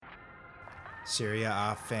Serie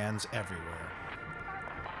A fans everywhere,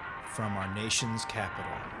 from our nation's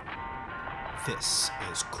capital, this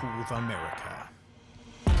is Curva America.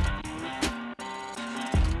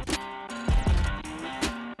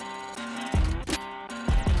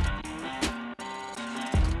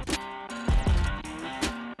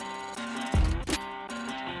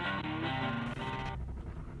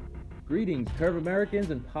 Greetings, Curve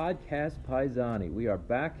Americans and Podcast Paisani. We are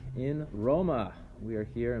back in Roma. We are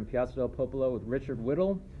here in Piazza del Popolo with Richard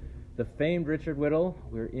Whittle, the famed Richard Whittle.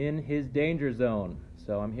 We're in his danger zone.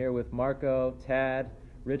 So I'm here with Marco, Tad,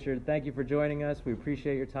 Richard. Thank you for joining us. We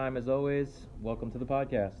appreciate your time as always. Welcome to the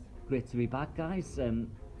podcast. Great to be back, guys.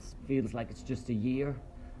 Feels like it's just a year.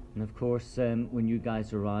 And of course, when you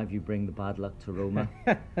guys arrive, you bring the bad luck to Roma.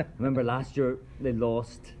 Remember last year they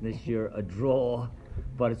lost, this year a draw.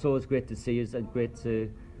 But it's always great to see you. It's great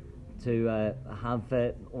to have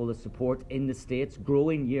all the support in the States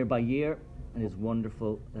growing year by year. And it's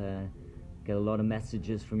wonderful. Get a lot of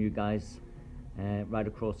messages from you guys right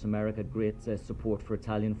across America. Great support for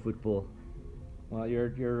Italian football. Well,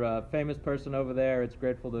 you're a famous person over there. It's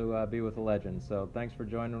grateful to be with a legend. So thanks for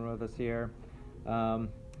joining with us here.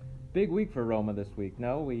 Big week for Roma this week.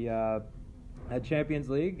 No, we had Champions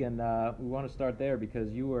League, and we want to start there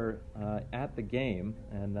because you were at the game,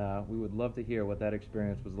 and we would love to hear what that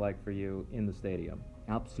experience was like for you in the stadium.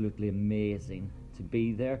 Absolutely amazing to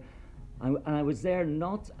be there. I was there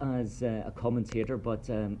not as a commentator, but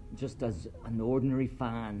just as an ordinary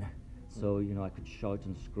fan. So, I could shout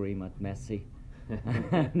and scream at Messi.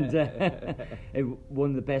 And one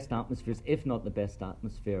of the best atmospheres, if not the best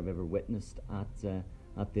atmosphere I've ever witnessed at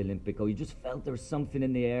the Olympico. You just felt there was something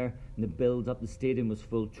in the air, and the build-up. The stadium was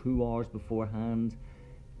full 2 hours beforehand,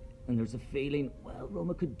 and there's a feeling, well,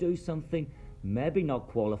 Roma could do something, maybe not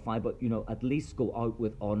qualify, but at least go out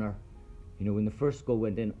with honour. When the first goal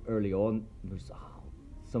went in early on, there's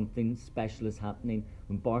something special is happening.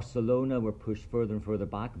 When Barcelona were pushed further and further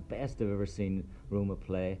back, best I've ever seen Roma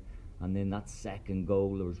play, and then that second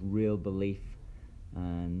goal, there was real belief,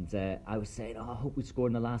 and I was saying, I hope we scored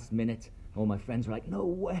in the last minute. All my friends were like, no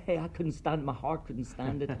way, I couldn't stand it, my heart couldn't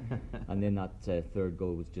stand it. And then that third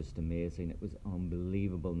goal was just amazing. It was an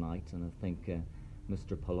unbelievable night, and I think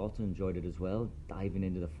Mr. Pallotta enjoyed it as well, diving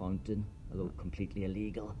into the fountain, although completely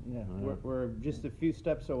illegal. Yeah, we're just a few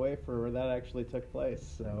steps away for where that actually took place.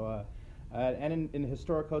 So, and in the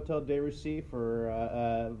historic Hotel de Russie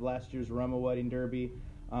for last year's Roma Wedding Derby.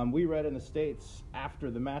 We read in the States after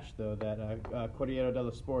the match, though, that Corriere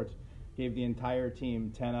dello Sport gave the entire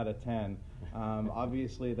team 10 out of 10.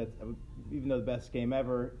 Obviously, that even though the best game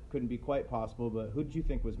ever couldn't be quite possible, but who did you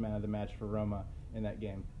think was man of the match for Roma in that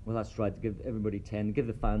game? Well, that's right, to give everybody 10, give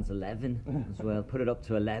the fans 11 as well, put it up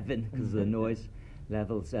to 11 because of the noise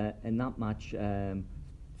levels. In that match,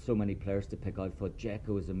 so many players to pick out. I thought Dzeko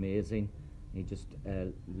was amazing. He just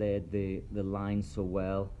led the line so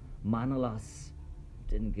well. Manolas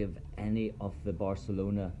didn't give any of the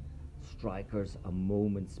Barcelona strikers a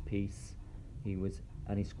moment's peace. He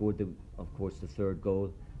scored of course the third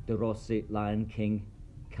goal. De Rossi, Lion King,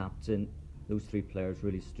 captain, those three players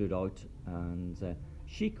really stood out, and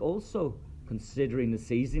Schick also, considering the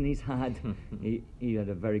season he's had, he had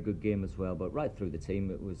a very good game as well. But right through the team,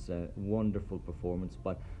 it was a wonderful performance.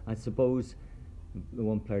 But I suppose the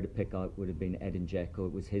one player to pick out would have been Edin Dzeko.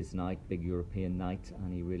 It was his night, big European night,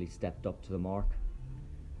 and he really stepped up to the mark.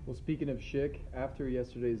 Well, speaking of Schick, after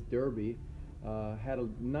yesterday's derby, had a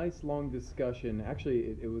nice long discussion.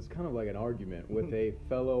 Actually, it was kind of like an argument with a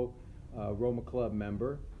fellow Roma Club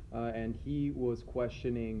member, and he was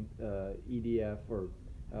questioning EDF or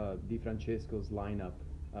Di Francesco's lineup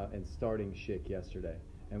and starting Schick yesterday.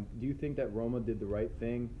 And do you think that Roma did the right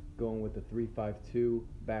thing going with the 3-5-2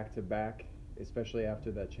 back-to-back, especially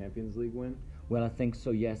after that Champions League win? Well, I think so,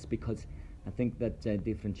 yes, because I think that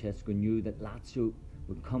Di Francesco knew that Lazio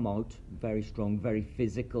would come out very strong, very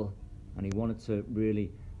physical, and he wanted to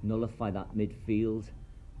really nullify that midfield,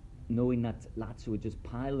 knowing that Lazio would just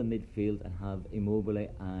pile the midfield and have Immobile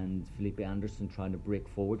and Felipe Anderson trying to break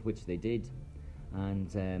forward, which they did.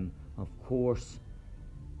 And of course,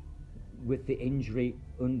 with the injury,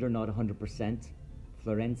 Under not 100%,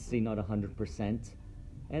 Florenzi not 100%,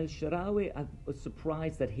 El Shaarawy, I was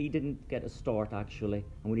surprised that he didn't get a start actually,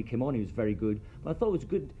 and when he came on he was very good. But I thought it was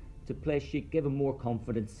good to play Schick, give him more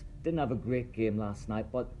confidence. Didn't have a great game last night,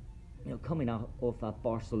 but coming out of that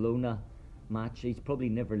Barcelona match, he's probably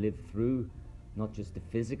never lived through not just the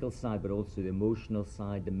physical side, but also the emotional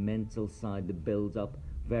side, the mental side, the build-up,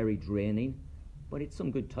 very draining. But he had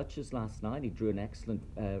some good touches last night. He drew an excellent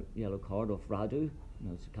yellow card off Radu,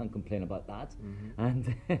 so can't complain about that.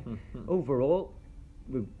 And overall,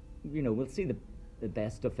 we we'll see the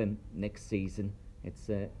best of him next season. It's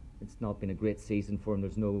not been a great season for him.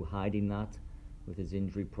 There's no hiding that, with his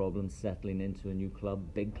injury problems, settling into a new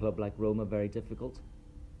club, big club like Roma, very difficult.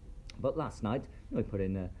 But last night, he put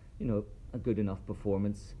in a good enough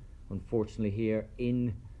performance. Unfortunately, here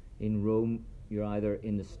in Rome, you're either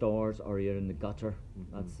in the stars or you're in the gutter.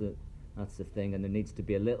 Mm-hmm. That's the thing, and there needs to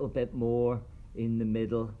be a little bit more in the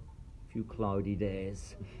middle. A few cloudy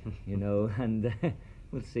days, and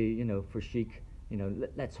we'll see. For Schick,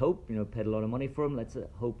 let's hope. Paid a lot of money for him. Let's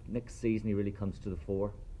hope next season he really comes to the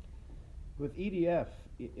fore. With EDF,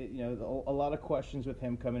 a lot of questions with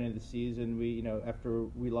him coming into the season. After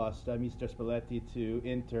we lost Mr. Spalletti to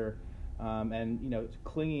Inter, and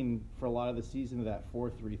clinging for a lot of the season to that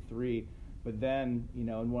 4-3-3. But then,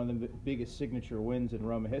 in one of the biggest signature wins in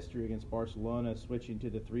Roma history against Barcelona, switching to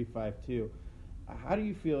the 3-5-2. How do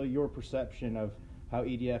you feel your perception of how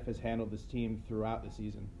EDF has handled this team throughout the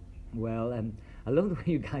season? Well, I love the way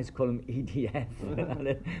you guys call him EDF.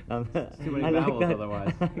 Too many vowels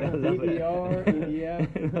otherwise. EDR,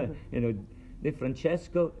 EDF. Di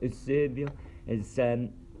Francesco Eusebio is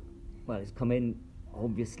he's come in,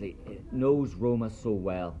 obviously knows Roma so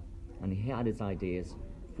well, and he had his ideas.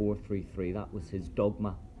 4-3-3, that was his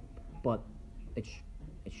dogma, but it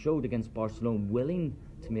showed against Barcelona, willing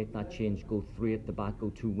to make that change, go 3 at the back, go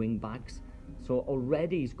 2 wing backs. So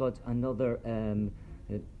already he's got another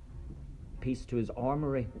piece to his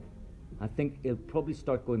armoury. I think he'll probably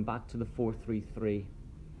start going back to the 4-3-3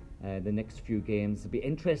 the next few games. It'll be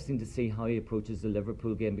interesting to see how he approaches the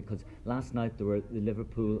Liverpool game, because last night there were the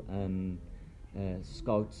Liverpool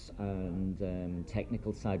scouts and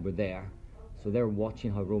technical side were there. So they're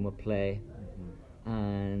watching how Roma play,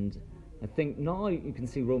 and I think now you can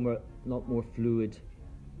see Roma a lot more fluid.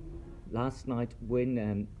 Last night,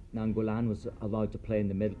 when Nainggolan was allowed to play in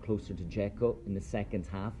the middle closer to Dzeko in the second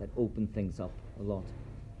half, it opened things up a lot.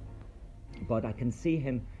 But I can see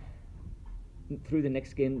him through the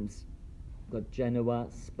next games. Got Genoa,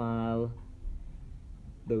 Spal,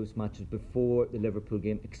 those matches before the Liverpool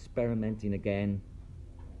game, experimenting again,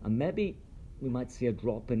 and maybe we might see a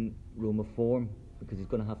drop in Roma form, because he's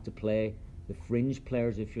going to have to play the fringe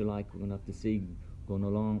players, if you like. We're going to have to see going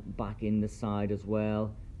along back in the side as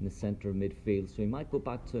well, in the centre of midfield. So he might go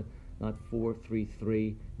back to that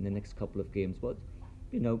 4-3-3 in the next couple of games. But,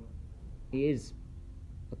 he is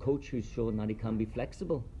a coach who's shown that he can be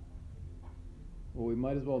flexible. Well, we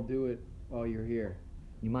might as well do it while you're here.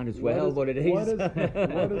 You might as well, but it is.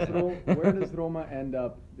 Where does Roma end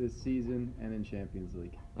up this season and in Champions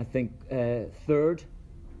League? I think 3rd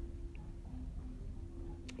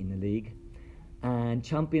in the league, and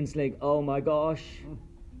Champions League. Oh my gosh!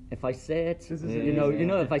 If I say it,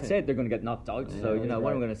 if I say it, they're going to get knocked out. So what am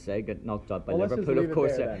I going to say? Get knocked out by Liverpool, of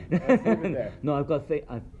course. No, I've got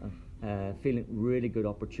feeling really good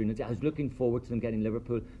opportunity. I was looking forward to them getting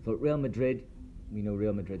Liverpool. Thought Real Madrid. We know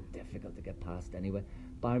Real Madrid difficult to get past anyway.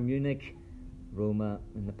 Bayern Munich, Roma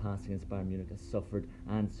in the past against Bayern Munich has suffered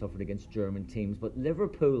against German teams. But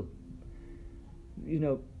Liverpool,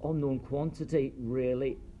 unknown quantity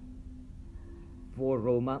really for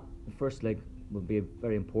Roma. The first leg will be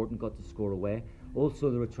very important, got to score away.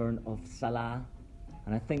 Also the return of Salah.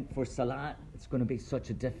 And I think for Salah, it's going to be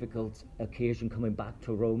such a difficult occasion coming back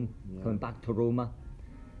to Roma.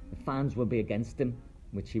 The fans will be against him,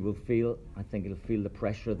 which he will feel. I think he'll feel the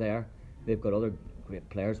pressure there. They've got other great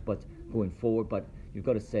players, but going forward, but you've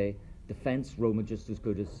got to say, defence, Roma just as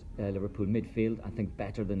good as Liverpool. Midfield, I think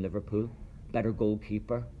better than Liverpool. Better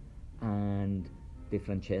goalkeeper. And Di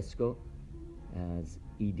Francesco, as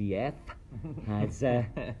EDF,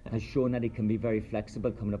 has shown that he can be very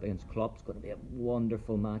flexible coming up against Klopp. It's going to be a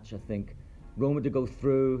wonderful match, I think. Roma to go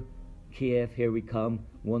through. Kiev, here we come.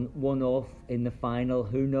 One off in the final.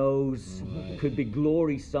 Who knows? Right. Could be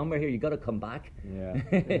glory somewhere here. You got to come back. Yeah.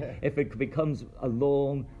 If it becomes a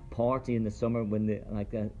long party in the summer when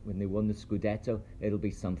they won the Scudetto, it'll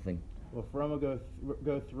be something. Well, if Roma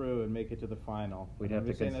go through and make it to the final, we'd have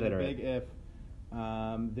to consider it. Big if.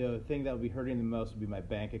 The thing that would be hurting the most would be my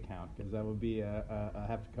bank account, because that would be I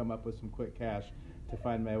have to come up with some quick cash to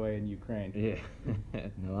find my way in Ukraine. Yeah.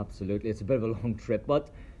 No, absolutely. It's a bit of a long trip,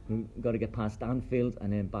 but we've got to get past Anfield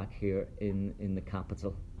and then back here in the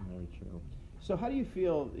capital. Very true. So how do you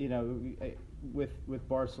feel, with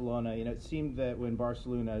Barcelona? It seemed that when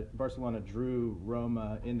Barcelona drew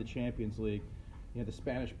Roma in the Champions League, the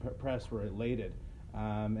Spanish press were elated,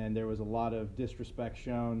 and there was a lot of disrespect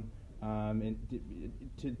shown, and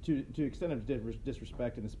to extent of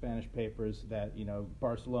disrespect in the Spanish papers that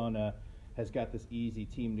Barcelona has got this easy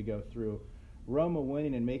team to go through. Roma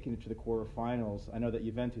winning and making it to the quarterfinals. I know that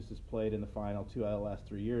Juventus has played in the final 2 out of the last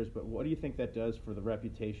 3 years, but what do you think that does for the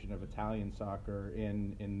reputation of Italian soccer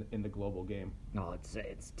in the global game? No,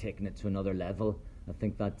 it's taken it to another level. I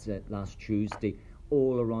think that last Tuesday,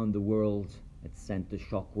 all around the world, it sent the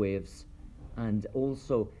shockwaves, and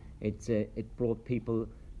also it brought people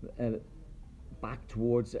back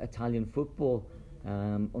towards Italian football.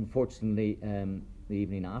 Unfortunately, the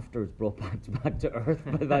evening after was brought back to earth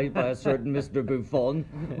by a certain Mr. Buffon,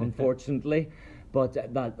 unfortunately. But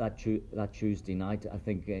that Tuesday night, I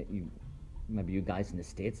think maybe you guys in the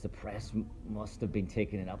States, the press must have been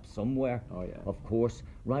taking it up somewhere. Oh yeah, of course.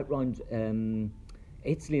 Right round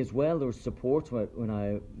Italy as well. There was support when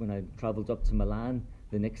I travelled up to Milan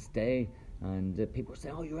the next day. And people say,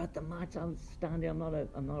 "Oh, you're at the match." I was standing. I'm not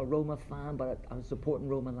a Roma fan, but I was supporting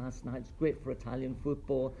Roma last night. It's great for Italian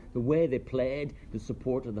football. The way they played, the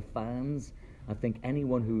support of the fans. I think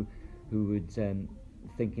anyone who would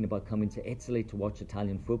thinking about coming to Italy to watch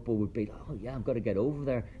Italian football would be, "Oh yeah, I've got to get over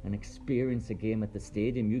there and experience a game at the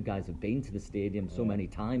stadium." You guys have been to the stadium so many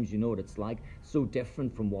times. You know what it's like. So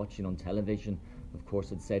different from watching on television. Of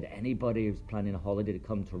course, it said anybody who's planning a holiday to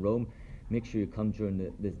come to Rome, make sure you come during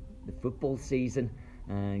the football season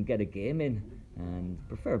and get a game in, and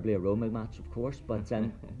preferably a Roma match, of course. But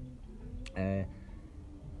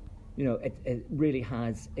you know, it really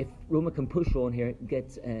has. If Roma can push on here, get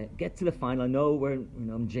to the final. I know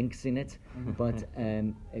I'm jinxing it, but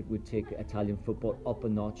it would take Italian football up a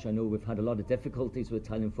notch. I know we've had a lot of difficulties with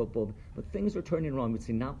Italian football, but things are turning around. We've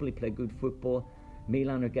seen Napoli play good football.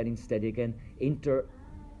 Milan are getting steady again. Inter,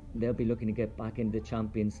 they'll be looking to get back into the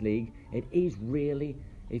Champions League. It is really,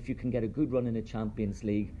 if you can get a good run in the Champions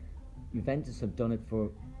League, Juventus have done it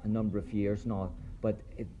for a number of years now, but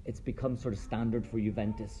it's become sort of standard for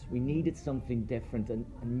Juventus. We needed something different,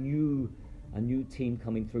 a new team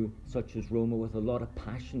coming through, such as Roma, with a lot of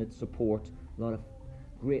passionate support, a lot of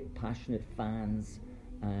great passionate fans,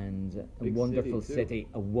 and a wonderful city.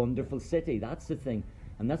 A wonderful city, that's the thing.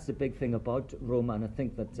 And that's the big thing about Roma, and I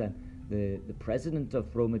think that the president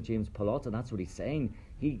of Roma, James Pallotta, that's what he's saying.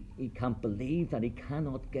 He can't believe that he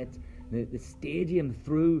cannot get the stadium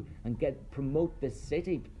through and promote this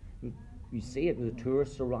city. You see it with the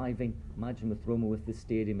tourists arriving. Imagine with Roma with the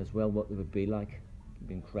stadium as well, what it would be like. It would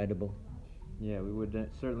be incredible. Yeah, we would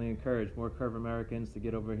certainly encourage more Curve Americans to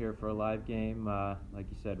get over here for a live game. Like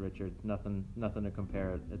you said, Richard, nothing to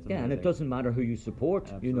compare. It's amazing. And it doesn't matter who you support.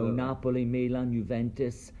 Absolutely. You know, Napoli, Milan,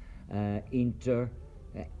 Juventus, Inter,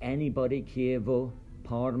 anybody, Chievo,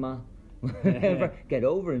 Parma, whatever. Get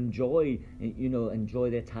over, enjoy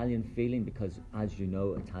the Italian feeling, because, as you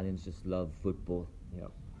know, Italians just love football.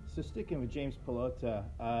 Yep. So sticking with James Pallotta,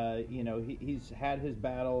 he's had his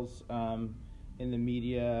battles in the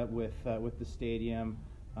media with the stadium.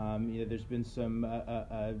 There's been some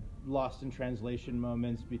lost in translation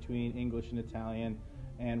moments between English and Italian,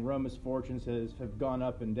 and Roma's fortunes have gone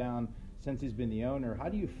up and down since he's been the owner. How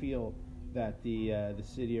do you feel that the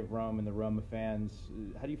city of Rome and the Roma fans,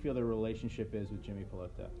 how do you feel their relationship is with Jimmy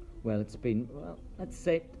Pallotta? Well, it's been, let's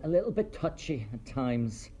say, a little bit touchy at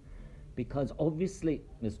times, because obviously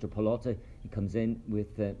Mr. Pallotta, he comes in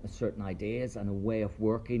with certain ideas and a way of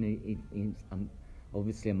working. He's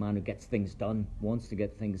obviously a man who gets things done, wants to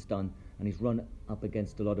get things done, and he's run up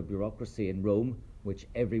against a lot of bureaucracy in Rome, which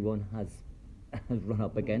everyone has run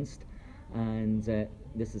up against, and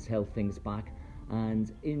this has held things back.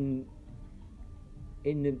 And in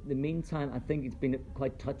the meantime, I think it's been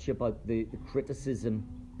quite touchy about the criticism.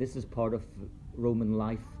 This is part of Roman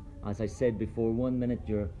life. As I said before, 1 minute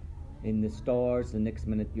you're in the stars, the next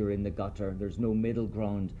minute you're in the gutter. There's no middle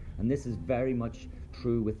ground, and this is very much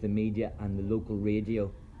true with the media and the local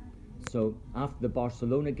radio. So after the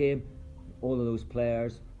Barcelona game, all of those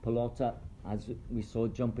players, Pallotta, as we saw,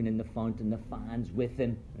 jumping in the fountain, the fans with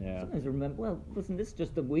him. Yeah. Sometimes I remember, well, wasn't this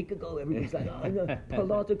just a week ago? Everybody's like, "Oh, no,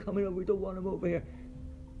 Pallotta coming over, we don't want him over here."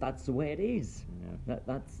 That's the way it is. Yeah.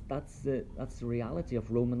 That's the reality of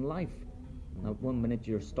Roman life. Now, 1 minute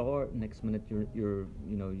you're a star, next minute you're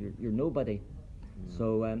nobody.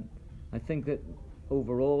 So I think that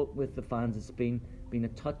overall with the fans, it's been a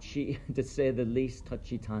touchy, to say the least,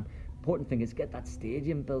 touchy time. Important thing is get that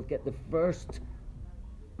stadium built, get the first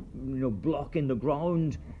block in the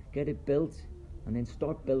ground, get it built, and then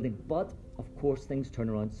start building. But of course things turn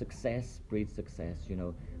around. Success breeds success.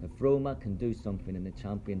 If Roma can do something in the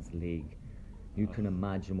Champions League, you can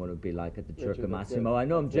imagine what it would be like at the Circo Massimo. I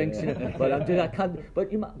know I'm jinxing it, but I can't. But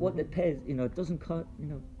what it pays, it doesn't count.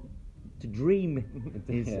 To dream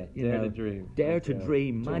is, dare to dream. Dare to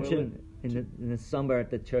dream. Imagine in the summer at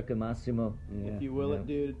the Circo Massimo. Yeah, If you will it,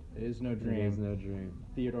 dude, it is no dream. It is no dream.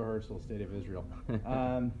 Theodore Herzl, State of Israel.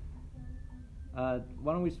 Why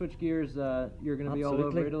don't we switch gears? You're going to be all over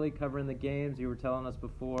Absolutely. Italy covering the games. You were telling us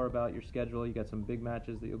before about your schedule. You got some big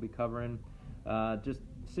matches that you'll be covering. Just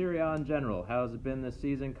Serie A in general. How has it been this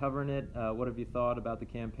season covering it? What have you thought about the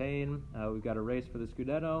campaign? We've got a race for the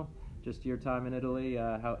Scudetto. Just your time in Italy.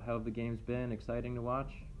 How have the games been? Exciting to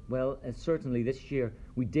watch? Well, certainly this year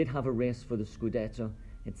we did have a race for the Scudetto.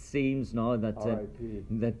 It seems now that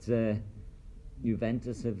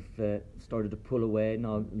Juventus have started to pull away.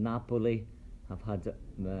 Now Napoli have had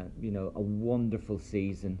a wonderful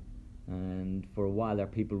season, and for a while there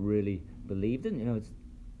people really believed in. It's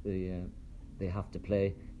they have to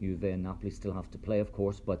play. Juve and Napoli still have to play, of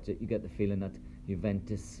course, but you get the feeling that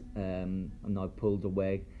Juventus are now pulled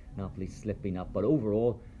away. Napoli slipping up, but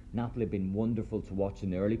overall Napoli have been wonderful to watch in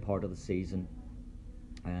the early part of the season,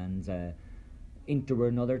 and Inter were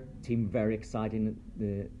another team very exciting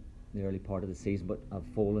in the early part of the season, but have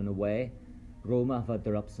fallen away. Roma have had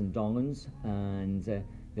their ups and downs, and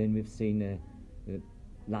then we've seen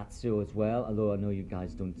Lazio as well, although I know you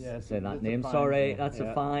guys don't say that name. Sorry, that's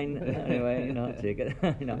a fine. Anyway, take it.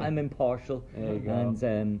 I'm impartial. There you go.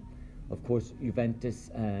 And of course,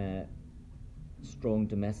 Juventus strong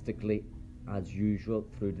domestically as usual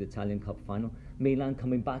through the Italian Cup final. Milan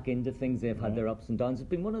coming back into things. They've had their ups and downs. It's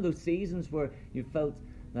been one of those seasons where you felt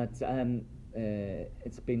that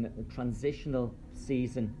it's been a transitional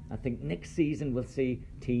season. I think next season we'll see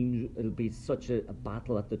teams. It'll be such a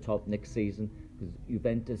battle at the top next season, because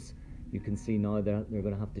Juventus, you can see now they're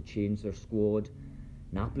going to have to change their squad.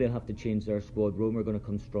 Napoli will have to change their squad. Roma are going to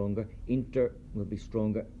come stronger. Inter will be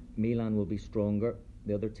stronger. Milan will be stronger.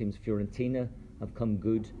 The other teams, Fiorentina, have come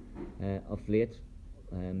good of late,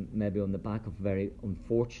 maybe on the back of a very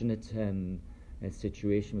unfortunate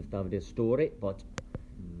situation with Davide Astori, but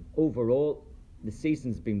overall the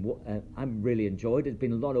season's been I'm really enjoyed it. It's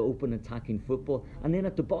been a lot of open attacking football, and then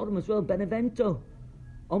at the bottom as well, Benevento,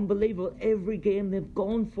 unbelievable. Every game they've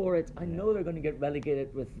gone for it. I know they're going to get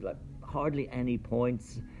relegated with hardly any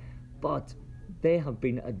points, but they have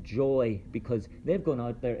been a joy because they've gone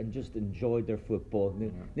out there and just enjoyed their football.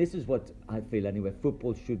 This is what I feel anyway.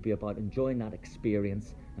 Football should be about enjoying that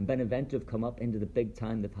experience. And Benevento have come up into the big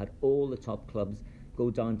time. They've had all the top clubs go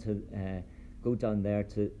down there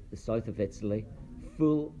to the south of Italy,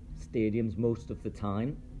 full stadiums most of the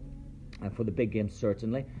time, for the big games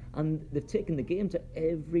certainly. And they've taken the game to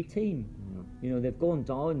every team. They've gone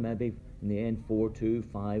down maybe in the end 4-2,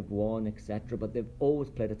 5-1, etc. But they've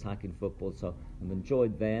always played attacking football, so I've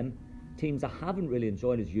enjoyed them. Teams I haven't really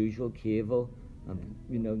enjoyed as usual, Chievo,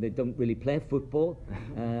 they don't really play football.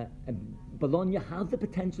 And Bologna have the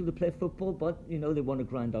potential to play football, but they want to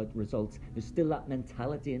grind out results. There's still that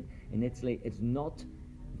mentality in Italy. It's not,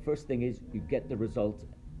 the first thing is you get the result.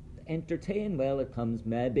 Entertain, well, it comes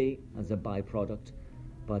maybe as a byproduct,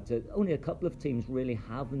 but only a couple of teams really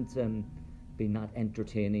haven't been that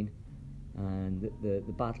entertaining. And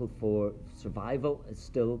the battle for survival is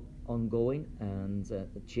still ongoing, and the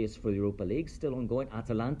chase for the Europa League is still ongoing.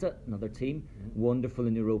 Atalanta, another team, wonderful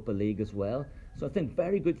in Europa League as well. So I think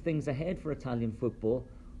very good things ahead for Italian football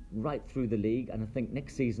right through the league, and I think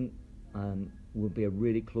next season will be a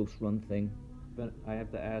really close run thing. But I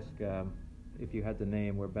have to ask, if you had to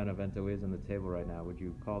name where Benevento is in the table right now, would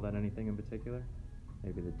you call that anything in particular?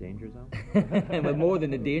 Maybe the danger zone? Well, more than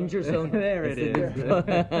the danger zone. There it is.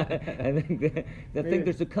 I think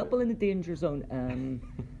there's a couple in the danger zone.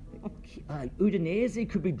 Udinese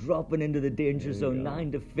could be dropping into the danger zone. 9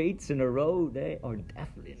 defeats in a row. They are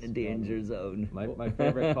definitely in the danger zone. My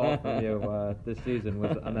favorite call from you this season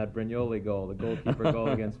was on that Brignoli goal, the goalkeeper goal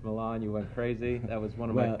against Milan. You went crazy. That was one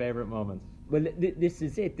of my favorite moments. Well, this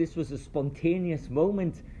is it. This was a spontaneous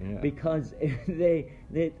moment because they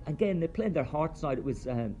played their hearts out. It was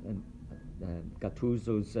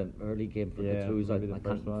Gattuso's early game for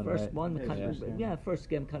Gattuso. First one. First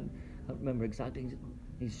game. Can't remember exactly.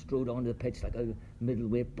 He strode onto the pitch like a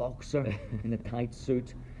middleweight boxer in a tight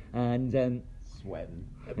suit, and Sweating.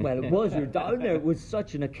 Well, it was. You're down there. It was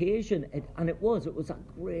such an occasion, and it was a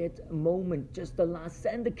great moment. Just the last,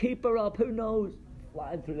 send the keeper up. Who knows?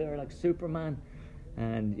 Flying through there like Superman,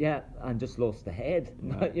 and just lost the head.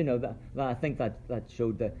 But, I think that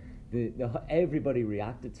showed the everybody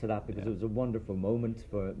reacted to that because it was a wonderful moment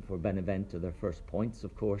for Benevento. Their first points,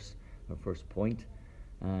 of course, their first point,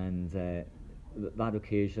 and that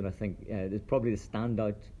occasion I think is probably the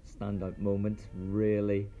standout moment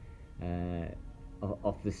really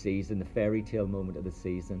of the season, the fairy tale moment of the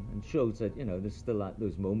season, and shows that there's still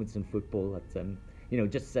those moments in football that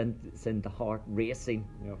just send the heart racing.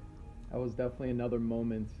 That was definitely another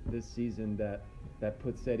moment this season that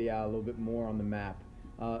put Serie A little bit more on the map.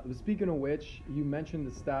 Speaking of which, you mentioned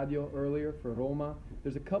the Stadio earlier for Roma.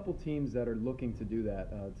 There's a couple teams that are looking to do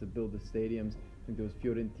that, to build the stadiums. I think there was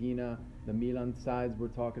Fiorentina, the Milan sides were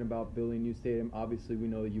talking about building a new stadium. Obviously, we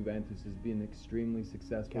know that Juventus has been extremely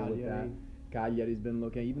successful with that. Cagliari's been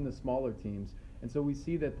looking, even the smaller teams. And so we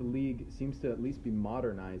see that the league seems to at least be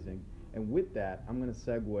modernizing. And with that, I'm going to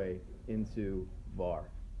segue into VAR.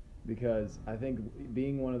 Because I think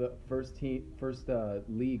being one of the first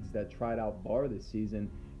leagues that tried out VAR this season,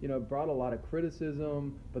 it brought a lot of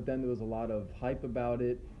criticism, but then there was a lot of hype about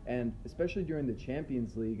it, and especially during the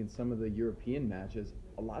Champions League and some of the European matches,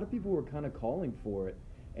 a lot of people were kind of calling for it,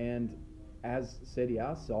 and as Serie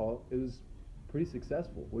A saw, it was pretty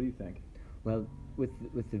successful. What do you think? Well, with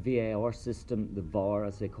the VAR system, the VAR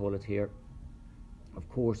as they call it here, of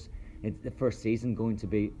course, it's the first season going to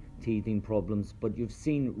be teething problems, but you've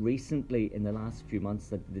seen recently in the last few months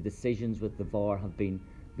that the decisions with the VAR have been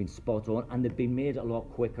spot on, and they've been made a lot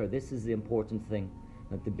quicker. This is the important thing,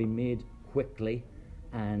 that they've been made quickly,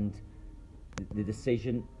 and the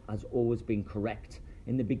decision has always been correct.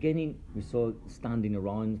 In the beginning, we saw standing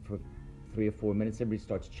around for 3 or 4 minutes, everybody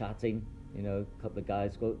starts chatting, a couple of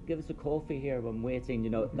guys go, give us a coffee here, I'm waiting,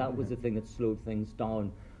 that was the thing that slowed things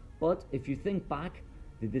down. But if you think back,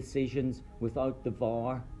 the decisions without the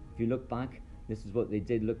VAR, if you look back, this is what they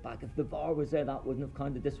did look back. If the VAR was there, that wouldn't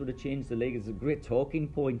have this would have changed the league. It's a great talking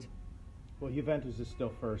point. Well, Juventus is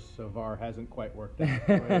still first, so VAR hasn't quite worked out.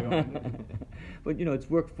 But it's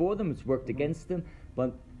worked for them, it's worked against them.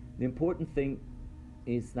 But the important thing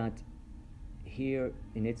is that here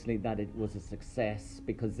in Italy, that it was a success,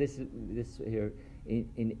 because this here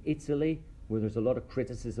in Italy, where there's a lot of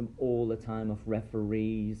criticism all the time of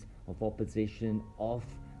referees, of opposition, of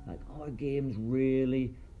like our games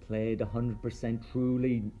really played 100%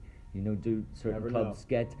 truly, do certain clubs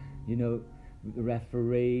get, the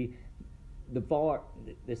referee, the VAR,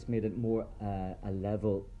 this made it more a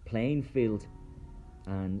level playing field,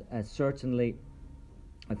 and certainly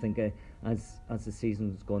I think as the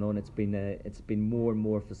season's gone on, it's been more and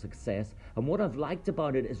more of a success. And what I've liked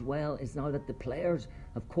about it as well is now that the players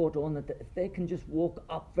have caught on that if they can just walk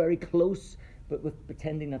up very close, but with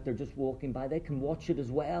pretending that they're just walking by, they can watch it as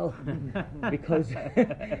well. because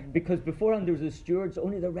beforehand there was the stewards,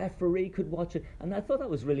 only the referee could watch it, and I thought that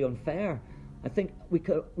was really unfair. I think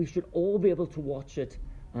we should all be able to watch it,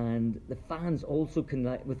 and the fans also can,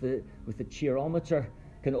 like, with the cheerometer,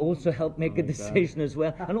 can also help make a decision as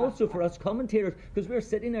well. And also for us commentators, because we're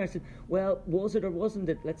sitting there and saying, well, was it or wasn't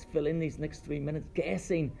it? Let's fill in these next 3 minutes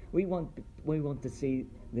guessing. We want to see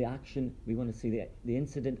the action. We want to see the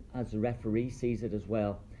incident as the referee sees it as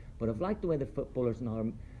well. But I've liked the way the footballers now,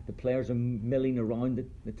 the players are milling around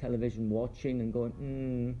the television watching and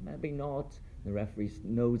going, maybe not. The referee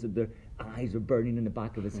knows that their eyes are burning in the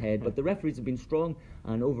back of his head. But the referees have been strong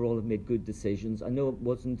and overall have made good decisions. I know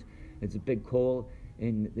it's a big call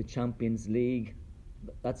in the Champions League.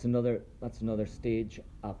 That's another stage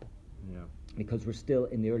up. Yeah. Because we're still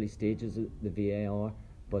in the early stages of the VAR,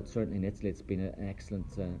 but certainly in Italy it's been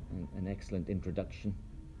an excellent introduction.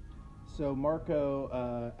 So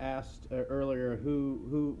Marco asked earlier,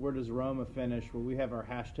 where does Roma finish? Well, we have our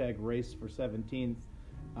hashtag race for 17th.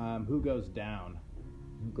 Who goes down?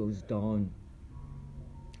 Who goes down?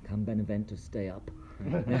 Can Benevento stay up?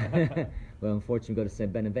 Well, unfortunately, we've got to say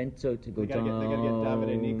Benevento to go down. They got to get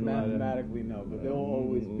Davide Nicola. Mathematically, no, but they'll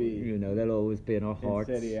always be. They'll always be in our hearts.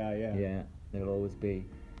 In Serie A, yeah, they'll always be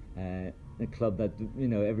a club that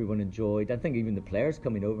everyone enjoyed. I think even the players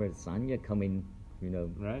coming over, Sagna coming,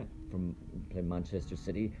 right from playing Manchester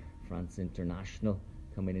City, France International,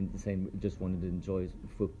 coming in saying just wanted to enjoy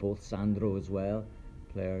football. Sandro as well.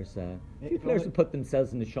 Players have put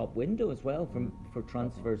themselves in the shop window as well for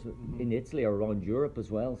transfers in Italy or around Europe as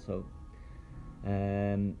well. So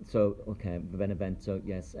okay, Benevento,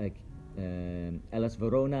 yes. Hellas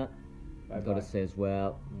Verona, I've got to say as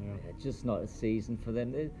well, it's just not a season for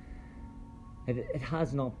them. It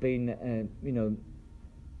has not been,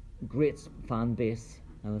 great fan base.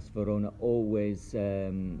 Hellas Verona always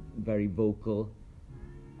very vocal,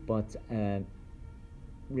 but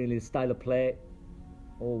really the style of play,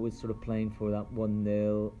 always sort of playing for that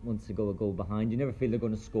 1-0, once they go a goal behind. You never feel they're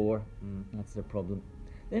going to score. That's their problem.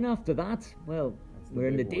 Then after that, well, we're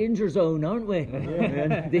in the danger zone, aren't we? We're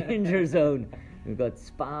in the danger zone. We've got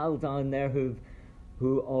Spal down there who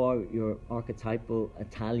are your archetypal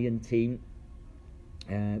Italian team,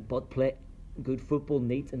 but play good football,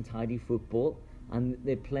 neat and tidy football, and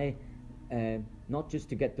they play not just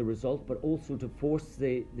to get the result, but also to force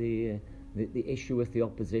the the issue with the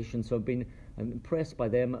opposition. So I'm impressed by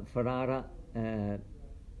them. Ferrara, a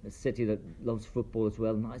city that loves football as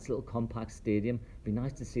well, nice little compact stadium. Be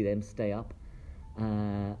nice to see them stay up.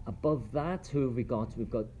 Above that, who have we got? We've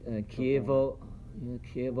got Chievo.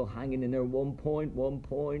 Chievo hanging in there, 1 point,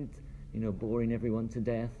 boring everyone to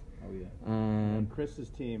death. Oh yeah. And Chris's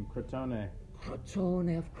team, Crotone.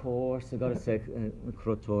 Crotone, of course. I got to say,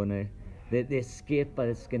 Crotone. They escaped by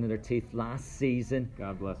the skin of their teeth last season.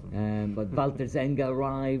 God bless them. But Walter Zenga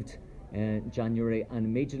arrived in January, and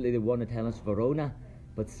immediately they won at Hellas Verona.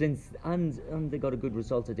 But since and they got a good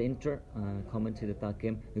result at Inter. Commented that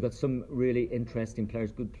game. They got some really interesting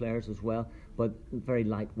players, good players as well, but very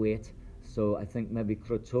lightweight. So I think maybe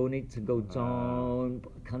Crotone to go down.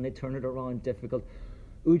 Can they turn it around? Difficult.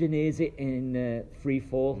 Udinese in free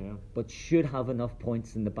fall, but should have enough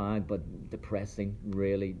points in the bag. But depressing,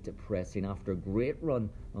 really depressing after a great run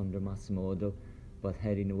under Massimo, but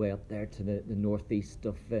heading away up there to the northeast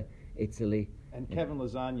of Italy. And Kevin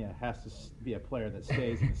Lasagna has to be a player that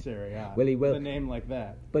stays in Serie A. Well, he will. With a name like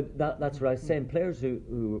that. But that's what I was saying. Players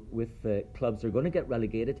who with clubs are going to get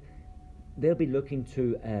relegated, they'll be looking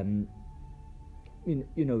to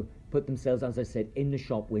put themselves, as I said, in the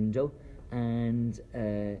shop window, and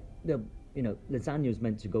they'll. Lasagna's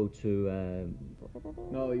meant to go to...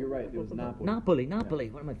 No, you're right. It was Napoli. Napoli.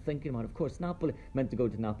 Yeah. What am I thinking about? Of course, Napoli. Meant to go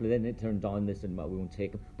to Napoli. Then they turned down this and, we won't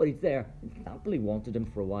take him. But he's there. Napoli wanted him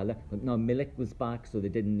for a while. But now Milik was back, so they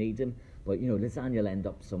didn't need him. But, Lasagna will end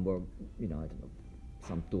up somewhere, I don't know,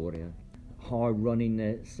 Sampdoria.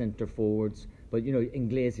 Hard-running centre forwards. But,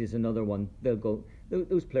 Inglesi is another one. They'll go...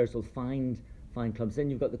 Those players will find clubs. Then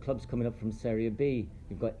you've got the clubs coming up from Serie B.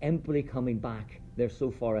 You've got Empoli coming back. They're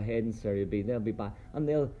so far ahead in Serie B. They'll be back, and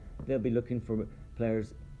they'll be looking for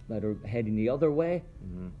players that are heading the other way,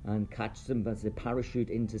 and catch them as they parachute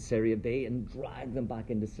into Serie B and drag them back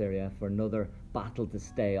into Serie A for another battle to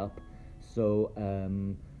stay up. So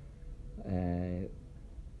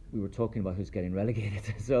we were talking about who's getting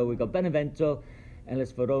relegated. So we got Benevento,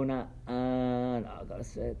 Hellas Verona, and I've got to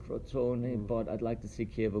say Crotone, but I'd like to see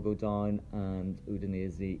Chievo go down and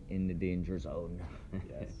Udinese in the danger zone.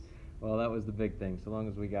 Yes. Well, that was the big thing. So long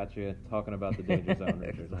as we got you talking about the danger zone,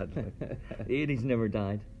 Richard. Exactly. 80's never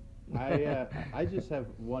died. I just have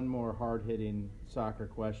one more hard-hitting soccer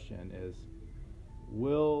question: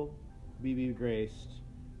 will we be graced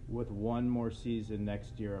with one more season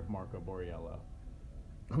next year of Marco Borriello?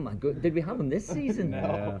 Oh my God! Did we have him this season?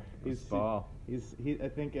 No, he's I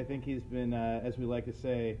think he's been, as we like to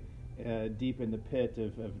say, deep in the pit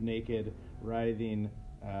of naked, writhing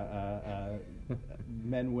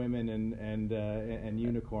men, women, and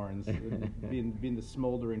unicorns, being the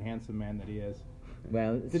smoldering, handsome man that he is.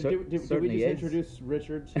 Well, did we just introduce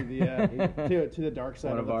Richard to the to the dark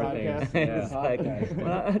side of the podcast?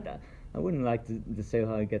 Yeah. I wouldn't like to say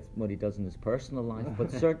how he gets what he does in his personal life,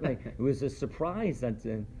 but certainly it was a surprise that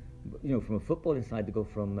from a footballing side to go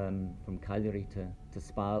from Cagliari to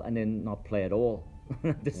Spal and then not play at all,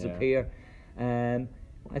 disappear. I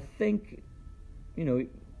think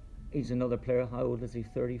he's another player. How old is he?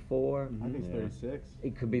 34. I think he's 36.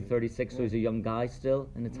 He could be 36, so he's a young guy still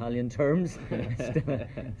in Italian terms.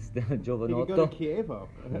 still a giovanotto. He could go to Chievo.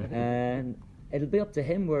 And it'll be up to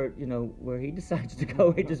him where he decides to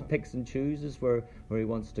go. He just picks and chooses where he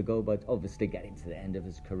wants to go. But obviously, getting to the end of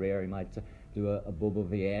his career, he might do a Bobo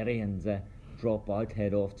Vieri and drop out,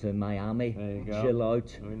 head off to Miami, chill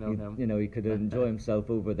out. We know him. He could enjoy himself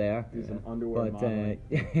over there. Do some underwear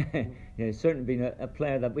modeling. He's certainly been a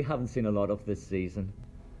player that we haven't seen a lot of this season.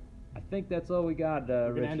 I think that's all we got.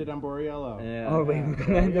 We're going to end it on Borriello. Yeah. We're going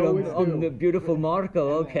to end it on the beautiful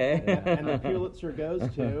Marco. Okay. And the Pulitzer goes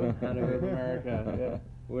to America. Yeah.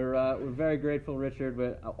 We're very grateful, Richard.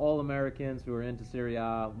 But all Americans who are into Serie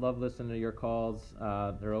A love listening to your calls.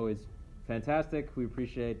 They're always fantastic. We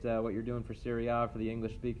appreciate what you're doing for Serie A, for the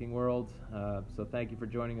English-speaking world. So thank you for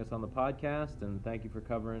joining us on the podcast, and thank you for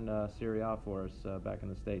covering Serie A for us back in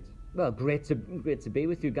the States. Well, great to be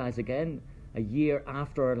with you guys again. A year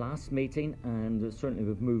after our last meeting, and certainly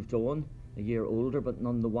we've moved on. A year older, but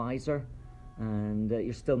none the wiser. And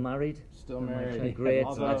you're still married? Still married. Great.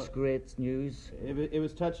 That's great news. It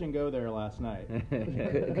was touch and go there last night.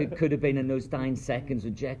 could have been in those dying seconds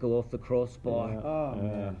with Dzeko off the crossbar.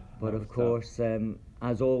 Yeah. But of course,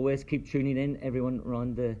 as always, keep tuning in, everyone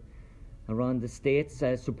around the States.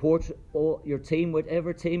 Support your team,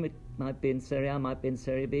 whatever team. It might be in Serie A, might be in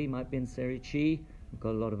Serie B, might be in Serie C. We've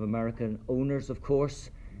got a lot of American owners, of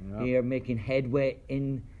course, here making headway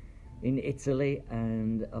in Italy,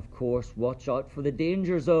 and of course, watch out for the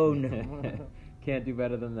danger zone. Can't do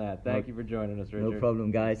better than that. Thank you for joining us, Richard. No problem,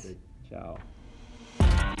 guys. Ciao.